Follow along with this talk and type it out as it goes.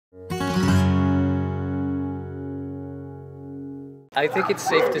I think it's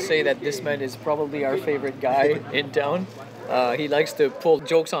safe to say that this man is probably our favorite guy in town. He likes to pull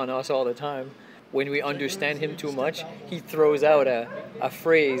jokes on us all the time. When we understand him too much, he throws out a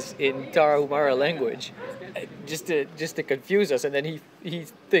phrase in Tarahumara language just to confuse us, and then he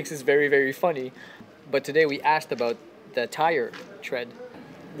thinks it's very, very funny. But today we asked about the tire tread,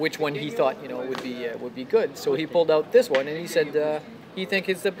 which one he thought would be good. So he pulled out this one, and he said he thinks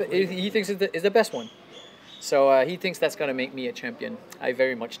it's the best one. So he thinks that's gonna make me a champion. I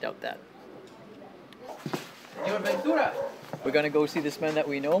very much doubt that. Senior Ventura. We're gonna go see this man that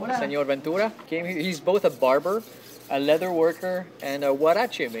we know, Senior Ventura. He's both a barber, a leather worker, and a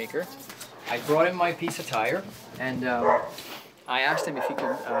Huarache maker. I brought him my piece of tire, and I asked him if he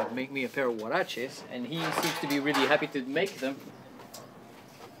could make me a pair of Huaraches, and he seems to be really happy to make them.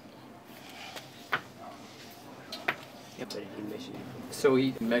 So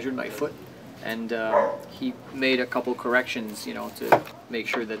he measured my foot, and he made a couple corrections, to make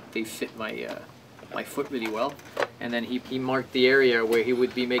sure that they fit my foot really well. And then he marked the area where he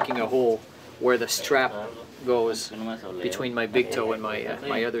would be making a hole where the strap goes between my big toe and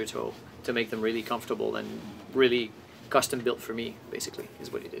my other toe to make them really comfortable and really custom built for me, basically,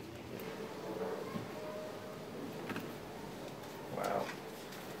 is what he did.